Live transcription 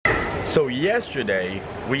So yesterday,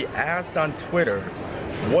 we asked on Twitter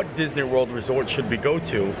what Disney World resort should we go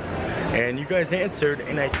to, and you guys answered,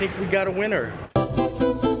 and I think we got a winner.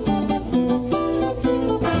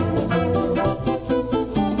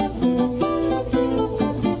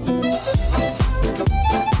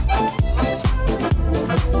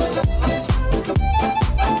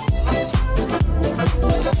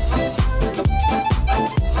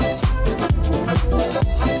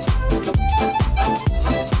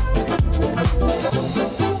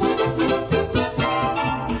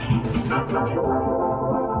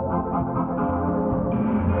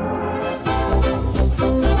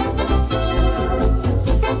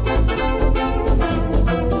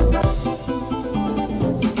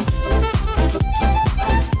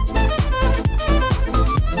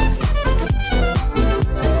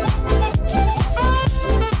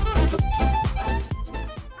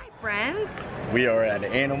 We are at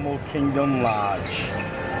Animal Kingdom Lodge.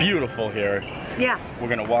 Beautiful here. Yeah. We're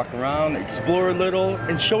gonna walk around, explore a little,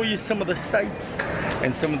 and show you some of the sights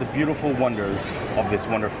and some of the beautiful wonders of this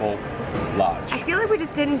wonderful lodge. I feel like we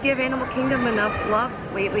just didn't give Animal Kingdom enough love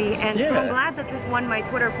lately, and so I'm glad that this won my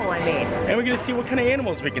Twitter poll I made. And we're gonna see what kind of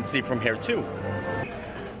animals we can see from here too.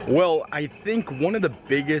 Well, I think one of the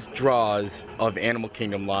biggest draws of Animal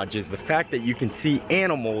Kingdom Lodge is the fact that you can see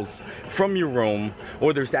animals from your room,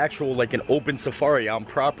 or there's actual like an open safari on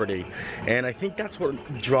property. And I think that's what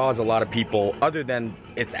draws a lot of people, other than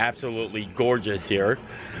it's absolutely gorgeous here.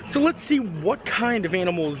 So let's see what kind of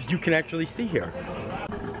animals you can actually see here.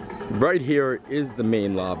 Right here is the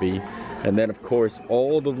main lobby, and then of course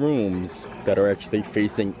all the rooms that are actually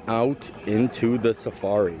facing out into the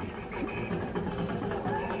safari.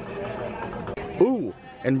 Ooh,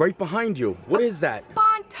 and right behind you, what is that?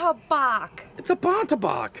 Bontebok. It's a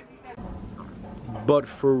bontebok. But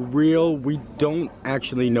for real, we don't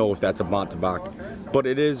actually know if that's a bontebok, but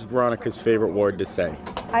it is Veronica's favorite word to say.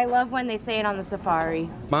 I love when they say it on the safari.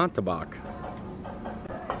 Bontebok.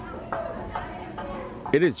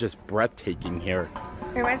 It is just breathtaking here.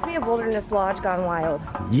 It reminds me of Wilderness Lodge gone wild.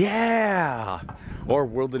 Yeah, or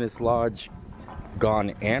Wilderness Lodge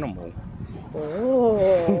gone animal.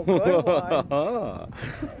 Oh, good one.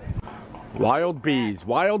 Wild bees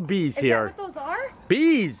here. Is that what those are?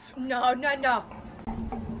 Bees! No, no, no.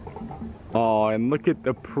 Oh, and look at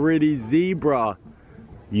the pretty zebra.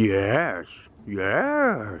 Yes,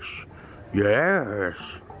 yes,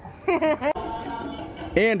 yes.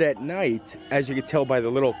 And at night, as you can tell by the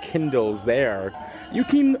little Kindles there, you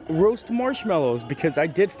can roast marshmallows, because I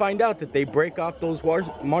did find out that they break off those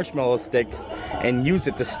marshmallow sticks and use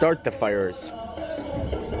it to start the fires.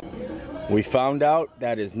 We found out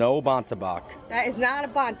that is no bontebok. That is not a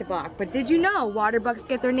bontebok, but did you know water bucks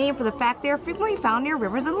get their name for the fact they are frequently found near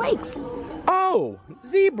rivers and lakes? Oh,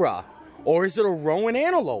 zebra. Or is it a rowan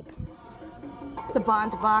antelope? It's a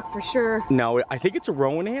bontebok for sure. No, I think it's a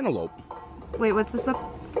rowan antelope. Wait, what's this up?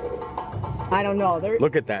 I don't know. They're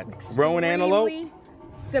look at that. Rowan antelope.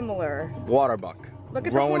 Similar. Waterbuck. Look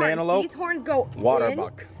at rowan the horns. Antelope. These horns go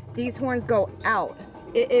waterbuck. In. These horns go out.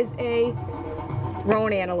 It is a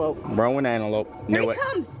rowan antelope. Rowan antelope. Knew Here it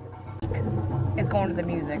comes. It's going to the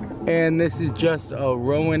music. And this is just a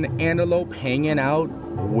rowan antelope hanging out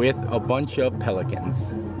with a bunch of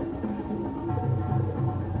pelicans.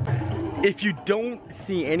 If you don't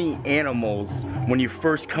see any animals when you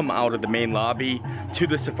first come out of the main lobby to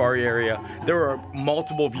the safari area, there are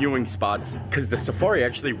multiple viewing spots because the safari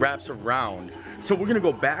actually wraps around. So we're gonna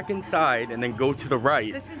go back inside and then go to the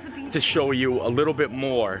right to show you a little bit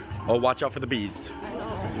more. Oh, watch out for the bees.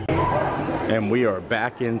 And we are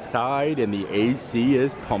back inside and the AC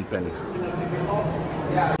is pumping.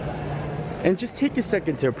 And just take a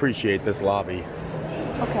second to appreciate this lobby.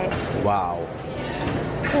 Okay. Wow.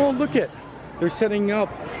 Oh, look at, they're setting up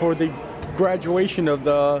for the graduation of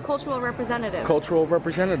the cultural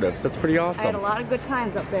representatives. That's pretty awesome. I had a lot of good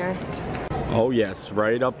times up there. Oh yes,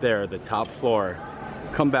 right up there, the top floor.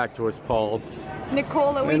 Come back to us, Paul.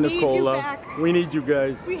 Nicola, we need you back. We need you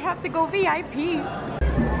guys. We have to go VIP.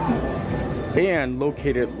 And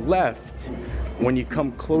located left, when you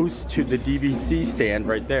come close to the DVC stand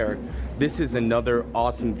right there, this is another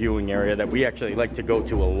awesome viewing area that we actually like to go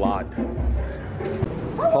to a lot.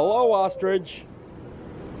 Hello, ostrich.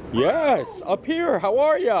 Yes, up here. How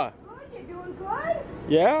are ya? Good. You doing good?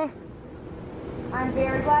 Yeah? I'm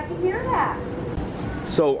very glad to hear that.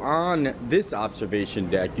 So on this observation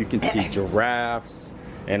deck, you can see giraffes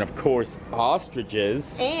and, of course,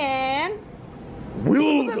 ostriches. And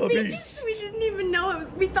wildebeest. We didn't even know it was.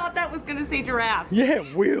 We thought that was gonna say giraffes. Yeah,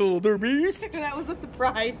 wildebeest. That was a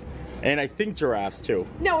surprise. And I think giraffes too.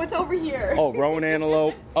 No, it's over here. Oh, rowan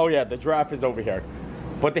antelope. Oh yeah, the giraffe is over here.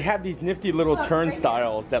 But they have these nifty little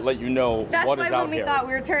turnstiles that let you know what is out here. That's why when we thought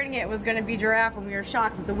we were turning it was going to be giraffe and we were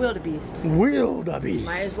shocked with the wildebeest. Wildebeest.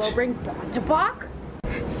 Might as well bring to Bach.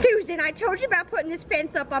 Susan, I told you about putting this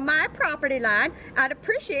fence up on my property line. I'd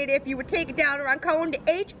appreciate it if you would take it down around calling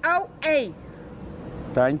the HOA.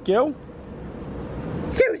 Thank you.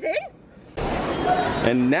 Susan?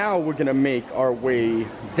 And now we're gonna make our way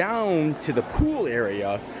down to the pool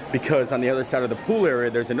area, because on the other side of the pool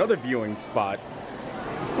area there's another viewing spot.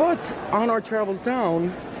 But on our travels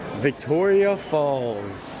down, Victoria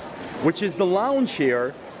Falls, which is the lounge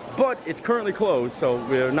here, but it's currently closed, so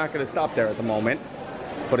we're not gonna stop there at the moment.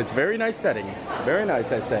 But it's very nice setting, very nice,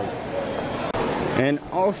 I'd say. And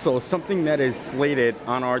also something that is slated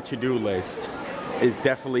on our to-do list is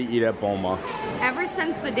definitely eat at Boma. Ever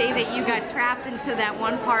since the day that you got trapped into that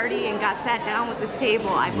one party and got sat down with this table,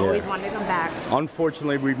 I've always wanted to come back.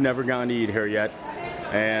 Unfortunately, we've never gotten to eat here yet.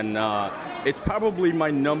 And it's probably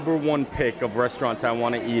my #1 pick of restaurants I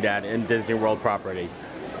want to eat at in Disney World property.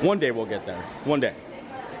 One day we'll get there, one day.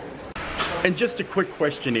 And just a quick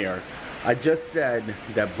question here. I just said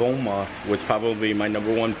that Boma was probably my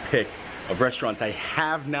 #1 pick of restaurants I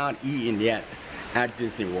have not eaten yet at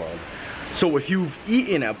Disney World. So if you've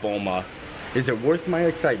eaten at Boma, is it worth my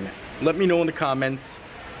excitement? Let me know in the comments.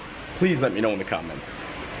 Please let me know in the comments.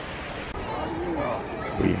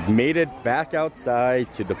 We've made it back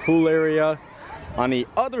outside to the pool area. On the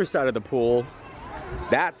other side of the pool,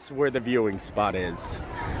 that's where the viewing spot is.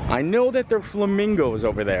 I know that there are flamingos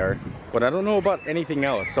over there, but I don't know about anything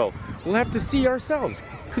else. So we'll have to see ourselves,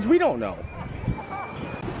 because we don't know.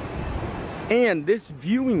 And this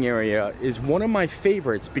viewing area is one of my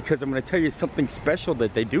favorites, because I'm going to tell you something special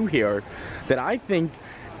that they do here that I think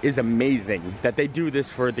is amazing, that they do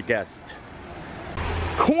this for the guests.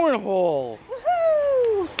 Cornhole!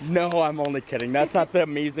 Woohoo! No, I'm only kidding. That's not the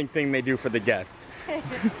amazing thing they do for the guests.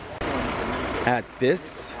 At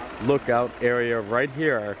this lookout area right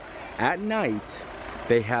here, at night,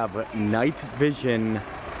 they have night vision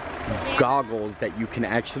goggles that you can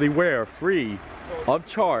actually wear free of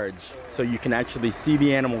charge, so you can actually see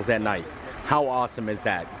the animals at night. How awesome is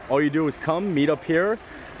that? All you do is come, meet up here,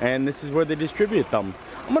 and this is where they distribute them.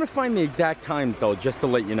 I'm gonna find the exact times though, just to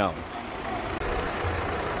let you know.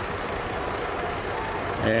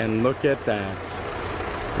 And look at that.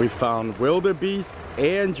 We found wildebeest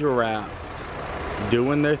and giraffes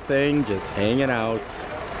doing their thing, just hanging out,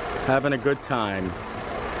 having a good time.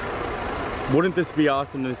 Wouldn't this be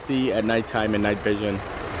awesome to see at nighttime in night vision?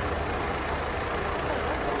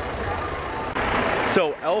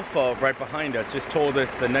 So Alpha, right behind us, just told us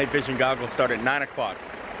the night vision goggles start at 9 o'clock.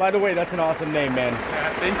 By the way, that's an awesome name, man.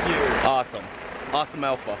 Yeah, thank you. Awesome. Awesome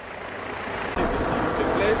Alpha.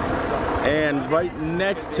 And right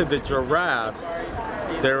next to the giraffes,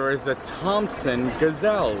 there is a Thompson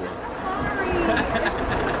gazelle.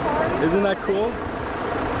 Isn't that cool?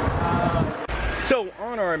 So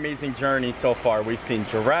on our amazing journey so far, we've seen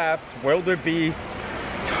giraffes, wildebeest,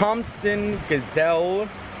 Thompson gazelle,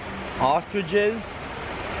 ostriches,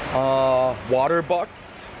 water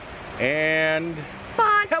bucks, and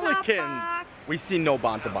pelicans. We see no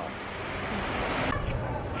bontabots.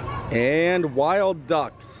 And wild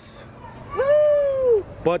ducks. Woo!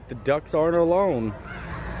 But the ducks aren't alone,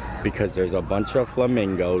 because there's a bunch of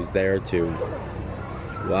flamingos there too.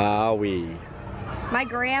 Wowee. My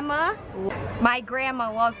grandma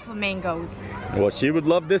loves flamingos. Well, she would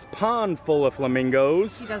love this pond full of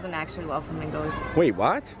flamingos. She doesn't actually love flamingos. Wait,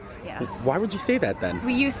 what? Yeah. Why would you say that then?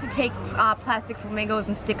 We used to take plastic flamingos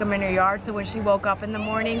and stick them in her yard, so when she woke up in the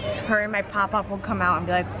morning, her and my pop-up would come out and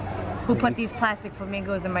be like, who put these plastic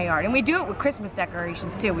flamingos in my yard? And we do it with Christmas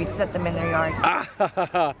decorations too. We'd set them in their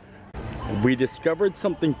yard. We discovered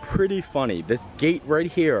something pretty funny. This gate right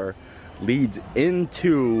here leads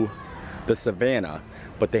into the savannah,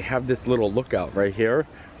 but they have this little lookout right here,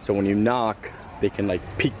 so when you knock, they can like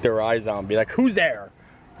peek their eyes out and be like, who's there?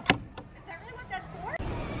 Is that really what that's for?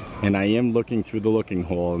 And I am looking through the looking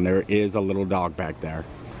hole, and there is a little dog back there.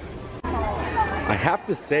 I have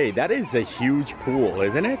to say, that is a huge pool,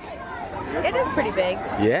 isn't it? It is pretty big.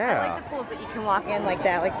 Yeah. I like the pools that you can walk in like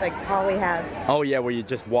that, like Holly has. Oh yeah, where you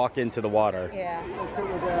just walk into the water. Yeah.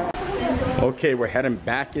 Okay, we're heading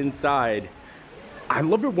back inside. I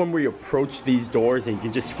love it when we approach these doors and you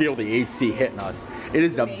can just feel the AC hitting us. It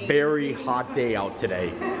is a very hot day out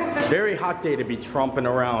today. Very hot day to be tromping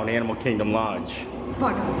around Animal Kingdom Lodge.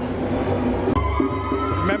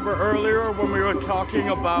 Remember earlier when we were talking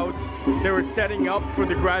about they were setting up for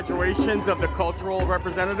the graduations of the cultural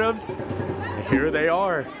representatives? Here they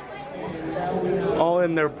are. All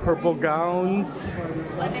in their purple gowns.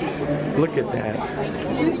 Look at that.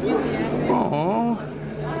 Aww.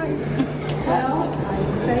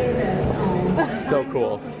 so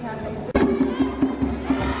cool.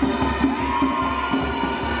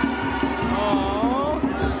 Aww.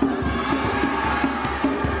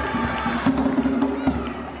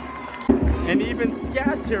 And even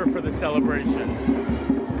Scat's here for the celebration.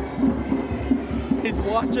 He's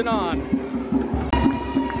watching on.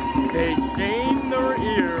 They gain their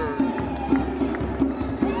ears.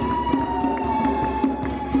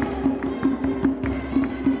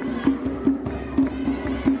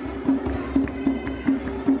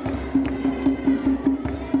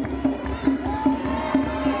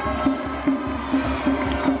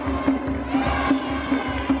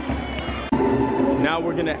 Now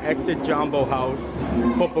we're gonna exit Jumbo House,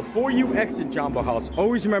 but before you exit Jumbo House,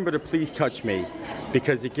 always remember to please touch me,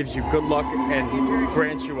 because it gives you good luck and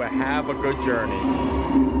grants you a have a good journey.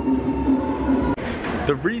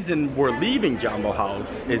 The reason we're leaving Jumbo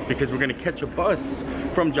House is because we're gonna catch a bus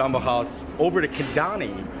from Jumbo House over to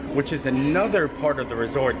Kidani, which is another part of the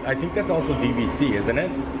resort. I think that's also DVC, isn't it?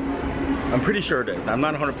 I'm pretty sure it is. I'm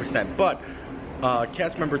not 100%, but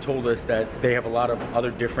cast member told us that they have a lot of other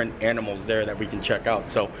different animals there that we can check out.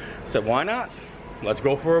 So said, why not? Let's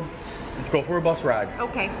go for a bus ride.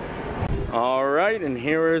 Okay. All right, and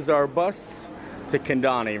here is our bus to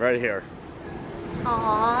Kidani right here.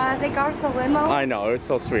 Aw, they got us a limo. I know, it's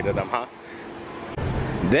so sweet of them, huh?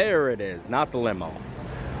 There it is, not the limo.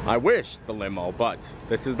 I wish the limo, but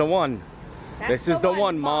this is the one. This is the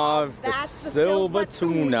one, Mauve, the silver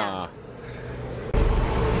tuna.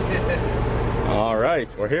 All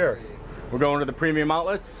right, we're here. We're going to the premium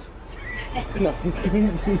outlets. No.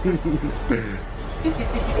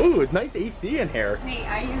 Ooh, nice AC in here. Hey,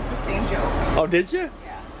 I used the same joke. Oh, did you?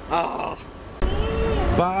 Yeah. Oh.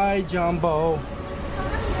 Bye, Jumbo.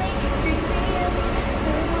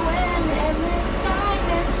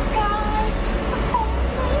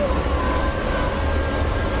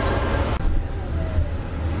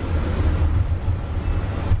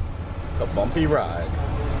 It's a bumpy ride.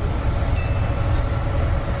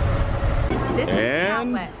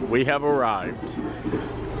 And we have arrived.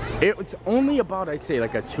 It's only about, I'd say,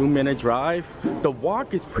 like a 2-minute drive. The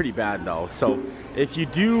walk is pretty bad though, so if you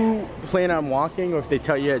do plan on walking, or if they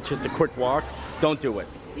tell you it's just a quick walk, don't do it.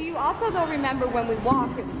 Do you also though remember when we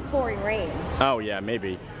walked it was pouring rain? Oh yeah,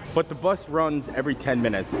 maybe. But the bus runs every 10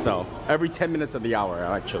 minutes, so every 10 minutes of the hour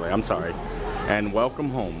actually, I'm sorry. And welcome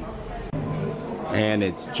home. And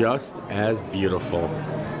it's just as beautiful.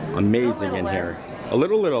 Amazing in here. A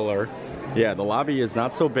little littler. Yeah, the lobby is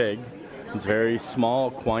not so big. It's very small,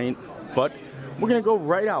 quiet, but we're gonna go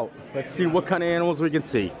right out. Let's see what kind of animals we can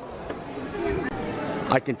see.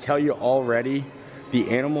 I can tell you already, the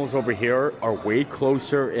animals over here are way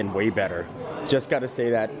closer and way better. Just gotta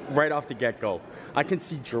say that right off the get-go. I can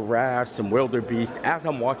see giraffes and wildebeest as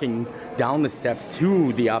I'm walking down the steps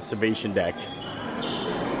to the observation deck.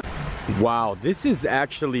 Wow, this is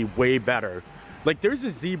actually way better. Like, there's a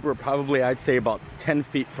zebra probably, I'd say, about 10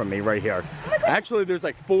 feet from me right here. Actually, there's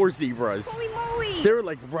like 4 zebras. Holy moly! They're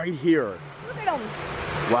like right here. Look at them.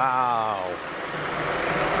 Wow.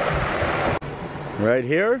 Right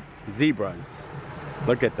here, zebras.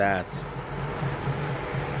 Look at that.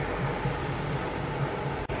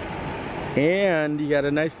 And you got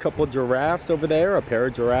a nice couple giraffes over there, a pair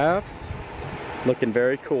of giraffes. Looking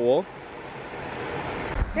very cool.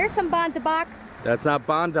 There's some Bantabak. That's not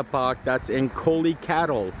Bantabak, that's Nkoli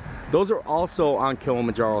cattle. Those are also on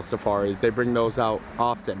Kilimanjaro safaris. They bring those out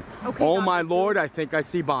often. Okay, oh my lord, I think I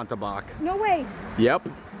see Bantabak. No way. Yep.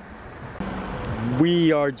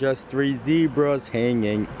 We are just 3 zebras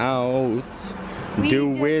hanging out,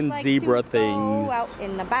 doing like zebra things. Go out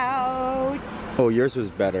and about. Oh, yours was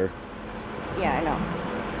better. Yeah, I know.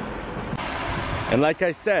 And like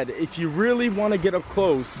I said, if you really want to get up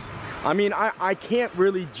close, I mean, I can't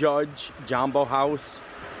really judge Jumbo House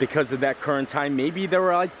because of that current time. Maybe they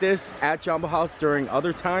were like this at Jumbo House during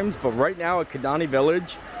other times, but right now at Kidani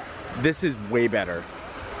Village, this is way better.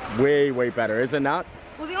 Way, way better, is it not?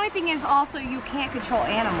 Well, the only thing is also you can't control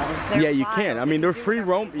animals. They're yeah, you wild. can. I mean, they're free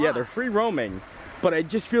roam. Yeah, they're free roaming. But I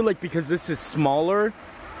just feel like because this is smaller,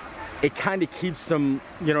 it kind of keeps them,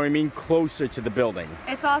 you know what I mean, closer to the building.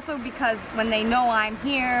 It's also because when they know I'm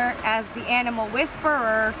here as the animal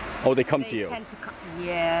whisperer, oh, they come to you. Tend to come.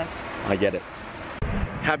 Yes. I get it.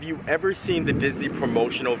 Have you ever seen the Disney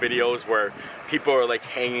promotional videos where people are like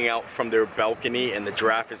hanging out from their balcony and the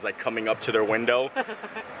giraffe is like coming up to their window?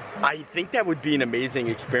 I think that would be an amazing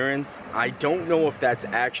experience. I don't know if that's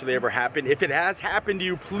actually ever happened. If it has happened to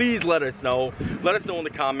you, please let us know. Let us know in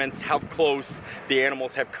the comments how close the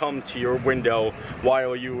animals have come to your window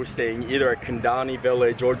while you were staying either at Kidani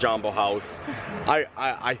Village or Jambo House.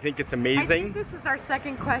 I think it's amazing. I think this is our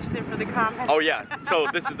second question for the comments. Oh yeah, so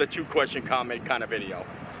this is the 2-question comment kind of video.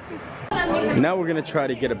 Now we're gonna try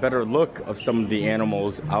to get a better look of some of the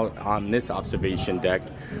animals out on this observation deck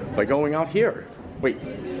by going out here. Wait,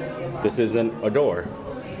 this isn't a door.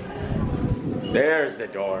 There's the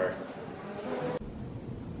door.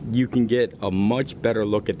 You can get a much better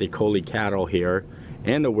look at the Collie cattle here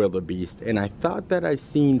and the wildebeest, and I thought that I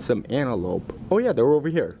seen some antelope. Oh yeah, they're over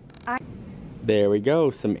here. There we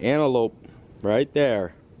go, some antelope right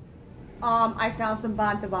there. I found some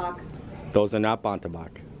Bontebok. Those are not Bontebok.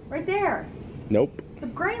 Right there. Nope. The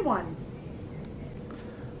gray ones.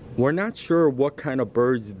 We're not sure what kind of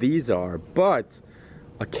birds these are, but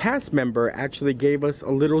a cast member actually gave us a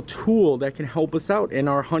little tool that can help us out in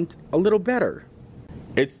our hunt a little better.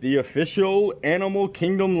 It's the official Animal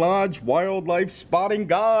Kingdom Lodge Wildlife Spotting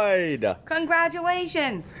Guide.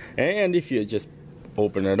 Congratulations. And if you just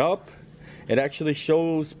open it up, it actually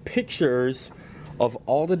shows pictures of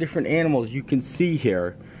all the different animals you can see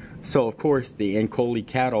here. So of course the Ankole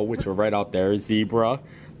cattle, which are right out there, zebra,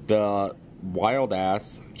 the wild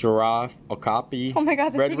ass, giraffe, okapi, oh my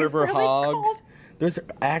God, red river really hog. cold. There's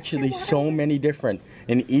actually so many different.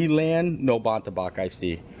 In Eland, no Bontebok I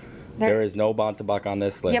see. There is no Bontebok on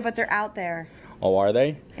this list. Yeah, but they're out there. Oh, are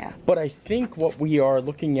they? Yeah. But I think what we are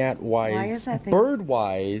looking at wise,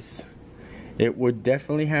 bird-wise, it would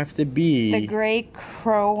definitely have to be the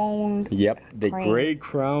gray-crowned. Yep, the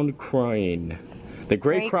gray-crowned crane. The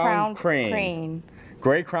gray-crowned crane.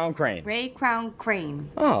 Gray-crowned crane. Gray-crowned crane.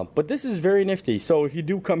 Oh, but this is very nifty. So if you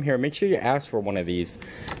do come here, make sure you ask for one of these.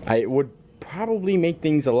 It would probably make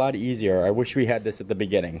things a lot easier. I wish we had this at the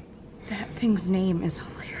beginning. That thing's name is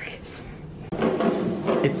hilarious.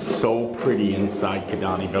 It's so pretty inside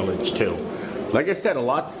Kidani Village too. Like I said, a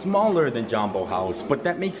lot smaller than Jambo House, but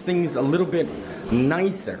that makes things a little bit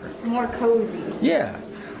nicer. More cozy. Yeah.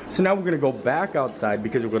 So now we're gonna go back outside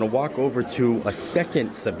because we're gonna walk over to a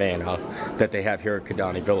second savannah that they have here at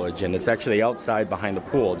Kidani Village, and it's actually outside behind the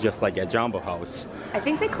pool, just like at Jambo House. I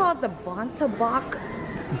think they call it the Bontebok.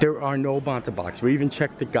 There are no Bonteboks. We even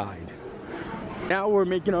checked the guide. Now we're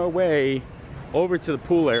making our way over to the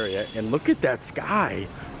pool area, and look at that sky.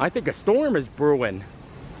 I think a storm is brewing.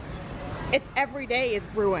 It's every day it's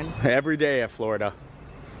brewing. Every day at Florida.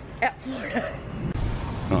 At Florida.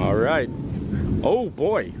 All right. Oh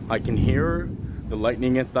boy, I can hear the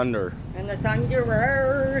lightning and thunder. And the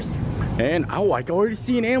thunderers. And oh, I can already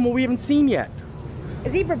see an animal we haven't seen yet. A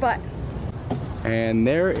zebra butt. And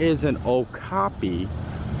there is an okapi.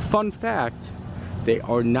 Fun fact, they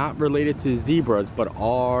are not related to zebras, but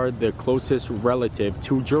are the closest relative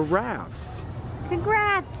to giraffes.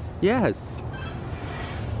 Congrats. Yes.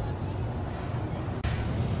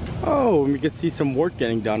 Oh, we can see some work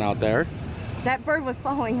getting done out there. That bird was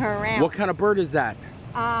following her around. What kind of bird is that?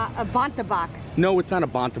 A Bontebok. No, it's not a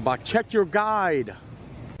Bontebok. Check your guide.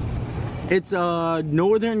 It's a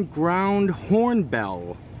northern ground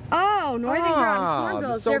hornbell. Oh, northern ground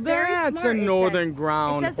hornbills. So they're very that's smart, a northern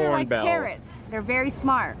ground they're hornbill. Like parrots. They're very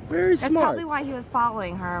smart. Very That's smart. probably why he was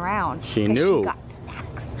following her around. She knew. She got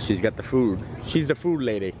snacks. She's got the food. She's the food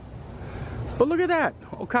lady. But look at that.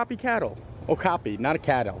 Okapi cattle. Okapi, not a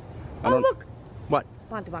cattle. Oh, look. What?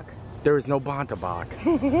 Bontebok. There is no Bontebok.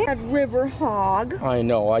 Red river hog. I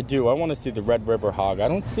know, I do. I want to see the red river hog. I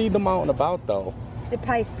don't see them out and about though. They're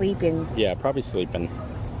probably sleeping. Yeah, probably sleeping.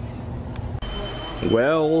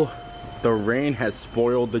 Well, the rain has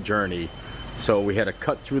spoiled the journey. So we had to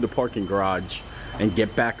cut through the parking garage and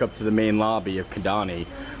get back up to the main lobby of Kidani.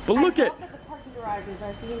 But look at... the parking garages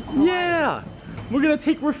are themed. Yeah! We're gonna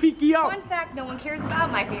take Rafiki out. Fun fact no one cares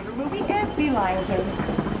about, my favorite movie is The Lion King.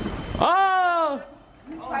 Ah!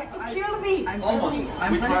 You tried to kill me. I'm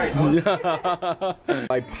sorry.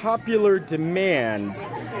 By popular demand,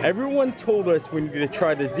 everyone told us we needed to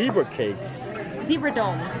try the zebra cakes. Zebra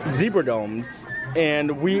domes. Zebra domes.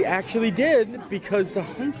 And we actually did, because the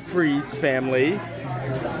Humphreys family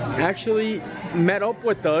actually met up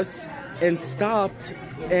with us and stopped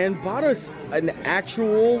and bought us an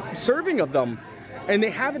actual serving of them. And they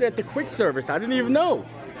have it at the quick service. I didn't even know.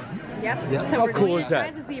 Yep. How So we're cool going is to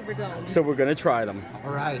try that? the zebra dome. So we're gonna try them.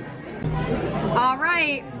 All right. All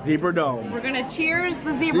right. Zebra dome. We're gonna cheers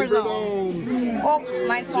the zebra dome. domes. Oh,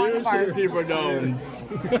 mine's falling Cheers to apart. the zebra domes.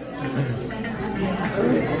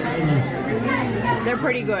 They're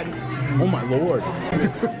pretty good. Oh my lord.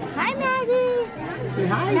 Hi, Maggie. Say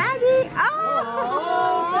hi. Maggie.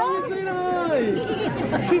 Oh.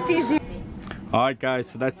 She sees you. All right, guys,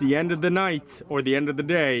 so that's the end of the night, or the end of the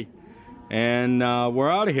day, and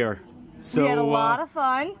we're out of here. So We had a lot of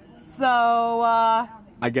fun, so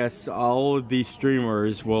I guess all of these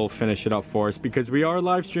streamers will finish it up for us, because we are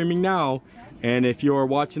live streaming now, and if you're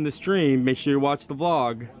watching the stream, make sure you watch the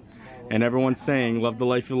vlog. And everyone's saying, love the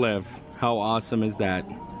life you live. How awesome is that?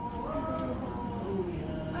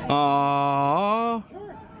 Aww.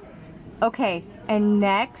 okay, and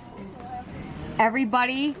next,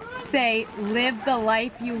 everybody say, live the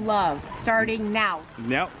life you love, starting now.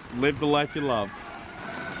 Yep, live the life you love.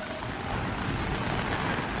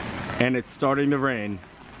 And it's starting to rain.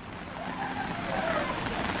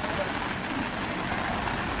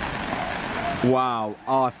 Wow,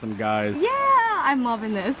 awesome, guys. Yeah, I'm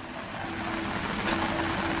loving this.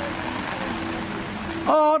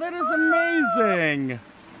 Oh, that is amazing.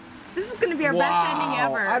 This is gonna be our best ending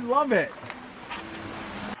ever. I love it.